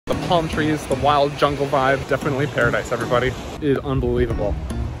the palm trees, the wild jungle vibe. Definitely paradise, everybody. It is unbelievable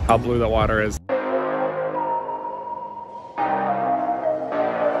how blue the water is.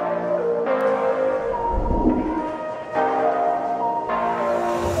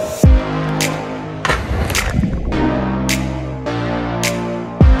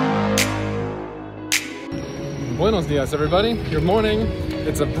 Buenos dias, everybody. Good morning.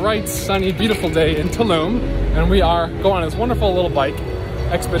 It's a bright, sunny, beautiful day in Tulum, and we are going on this wonderful little bike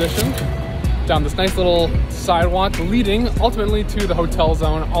expedition down this nice little sidewalk leading ultimately to the hotel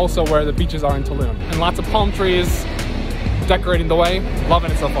zone, also where the beaches are in Tulum. And lots of palm trees decorating the way.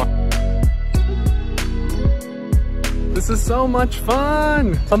 Loving it so far. This is so much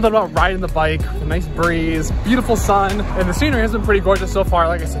fun! Something about riding the bike, a nice breeze, beautiful sun, and the scenery has been pretty gorgeous so far.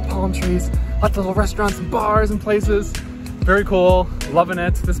 Like I said, palm trees, lots of little restaurants and bars and places. Very cool, loving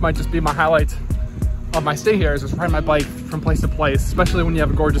it. This might just be my highlight of my stay here, is just riding my bike from place to place, especially when you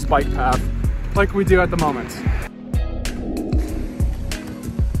have a gorgeous bike path like we do at the moment.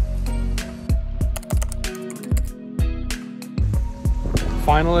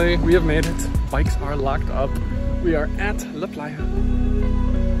 Finally, we have made it. Bikes are locked up. We are at La Playa.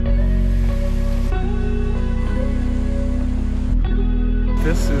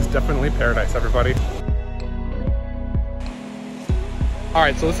 This is definitely paradise, everybody. All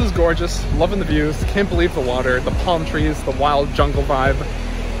right, so this is gorgeous. Loving the views. Can't believe the water, the palm trees, the wild jungle vibe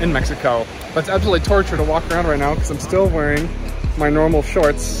in Mexico. But it's absolutely torture to walk around right now because I'm still wearing my normal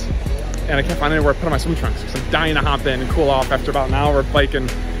shorts and I can't find anywhere to put on my swim trunks because I'm dying to hop in and cool off after about an hour of biking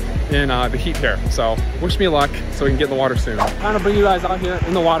in the heat here. So wish me luck so we can get in the water soon. Trying to bring you guys out here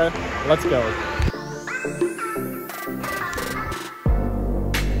in the water. Let's go.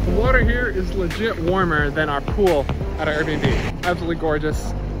 The water here is legit warmer than our pool at our Airbnb. Absolutely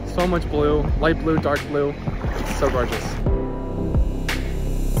gorgeous. So much blue, light blue, dark blue. It's so gorgeous.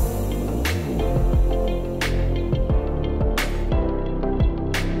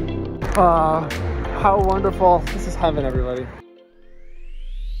 How wonderful. This is heaven, everybody.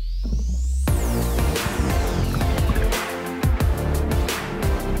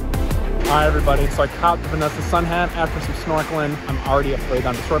 Alright, everybody, so I copped Vanessa's sun hat after some snorkeling. I'm already afraid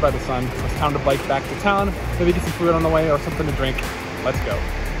I'm destroyed by the sun, so it's time to bike back to town. Maybe get some food on the way or something to drink. Let's go.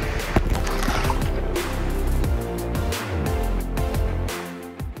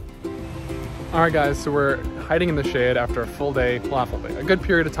 Alright guys, so we're hiding in the shade after a full day, well, full day, a good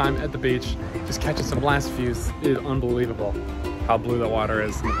period of time at the beach, just catching some blast views. It is unbelievable how blue the water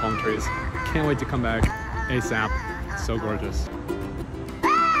is in the palm trees. Can't wait to come back ASAP. It's so gorgeous.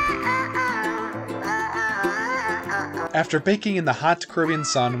 After baking in the hot Caribbean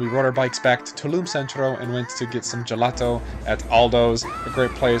sun, we rode our bikes back to Tulum Centro and went to get some gelato at Aldo's, a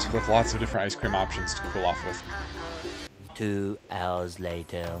great place with lots of different ice cream options to cool off with. 2 hours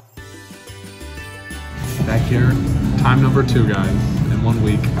later. Back here, time number 2, guys. In 1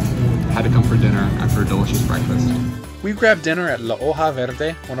 week, had to come for dinner after a delicious breakfast. We grabbed dinner at La Hoja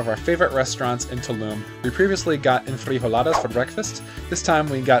Verde, one of our favorite restaurants in Tulum. We previously got enfrijoladas for breakfast. This time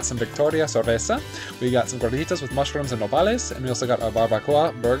we got some Victoria cerveza. We got some gorditas with mushrooms and nopales, and we also got a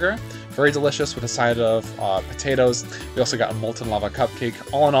barbacoa burger. Very delicious with a side of potatoes. We also got a molten lava cupcake.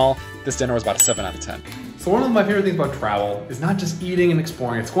 All in all, this dinner was about a 7 out of 10. So one of my favorite things about travel is not just eating and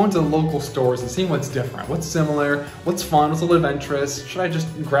exploring, it's going to the local stores and seeing what's different, what's similar, what's fun, what's a little adventurous. Should I just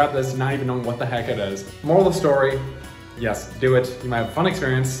grab this not even knowing what the heck it is? Moral of the story, yes, do it. You might have a fun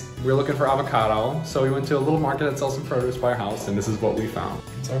experience. We were looking for avocado, so we went to a little market that sells some produce by our house, and this is what we found.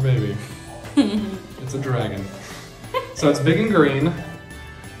 It's our baby. It's a dragon. So it's big and green.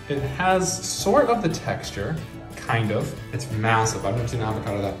 It has sort of the texture, kind of. It's massive. I've never seen an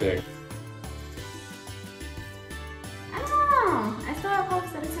avocado that big. I still have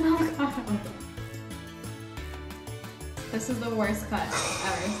hopes that it's an avocado. This is the worst cut ever.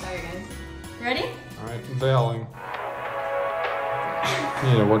 Sorry, guys. Ready? All right, veiling. You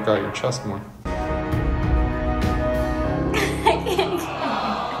need to work out your chest more. I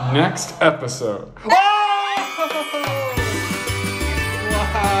can't. Next episode. Wow!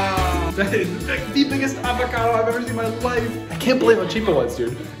 That is the biggest avocado I've ever seen in my life. I can't believe how cheap it was,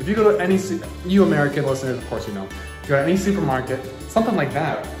 dude. If you go to any, you American listeners, of course you know, you go to any supermarket, something like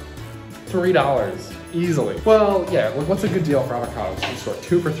that, $3 easily. Well, yeah, what's a good deal for avocados? In the store,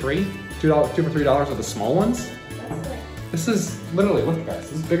 2 for $3? $2 for $3 are the small ones? This is literally, look guys,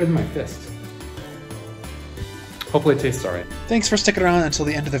 this is bigger than my fist. Hopefully it tastes alright. Thanks for sticking around until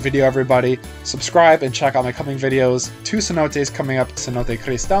the end of the video, everybody. Subscribe and check out my coming videos. 2 cenotes coming up, Cenote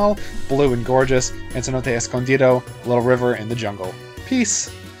Cristal, blue and gorgeous, and Cenote Escondido, a little river in the jungle.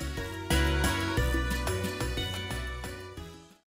 Peace!